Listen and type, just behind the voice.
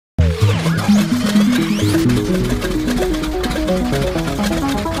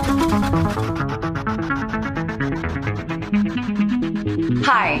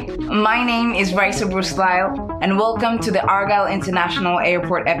My name is Raisa Bruce Lyle, and welcome to the Argyle International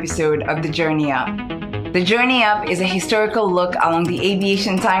Airport episode of The Journey Up. The Journey Up is a historical look along the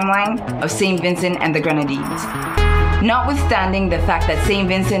aviation timeline of St. Vincent and the Grenadines. Notwithstanding the fact that St.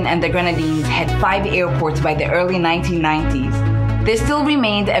 Vincent and the Grenadines had 5 airports by the early 1990s, there still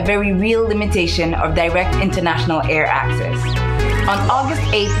remained a very real limitation of direct international air access. On August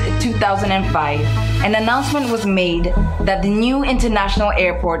 8, 2005, an announcement was made that the new international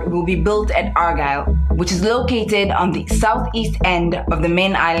airport will be built at Argyle, which is located on the southeast end of the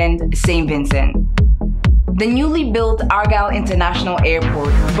main island, St. Vincent. The newly built Argyle International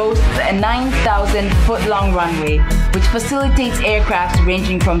Airport boasts a 9,000-foot-long runway, which facilitates aircrafts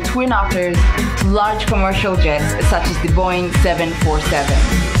ranging from Twin Otters to large commercial jets such as the Boeing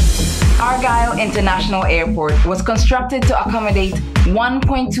 747. Argyle International Airport was constructed to accommodate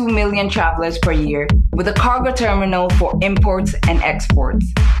 1.2 million travelers per year with a cargo terminal for imports and exports.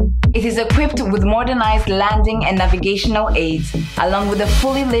 It is equipped with modernized landing and navigational aids, along with a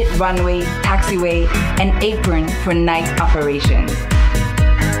fully lit runway, taxiway, and apron for night operations.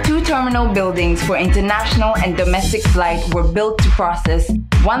 2 terminal buildings for international and domestic flight were built to process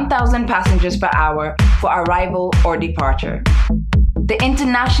 1,000 passengers per hour for arrival or departure. The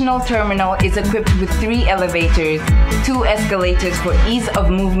international terminal is equipped with 3 elevators, 2 escalators for ease of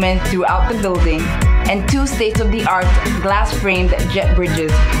movement throughout the building, and 2 state-of-the-art glass-framed jet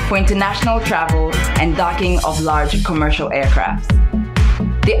bridges for international travel and docking of large commercial aircraft.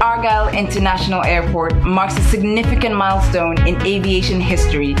 The Argyle International Airport marks a significant milestone in aviation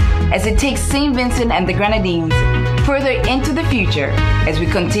history as it takes St. Vincent and the Grenadines further into the future as we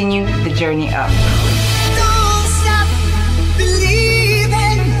continue the journey up.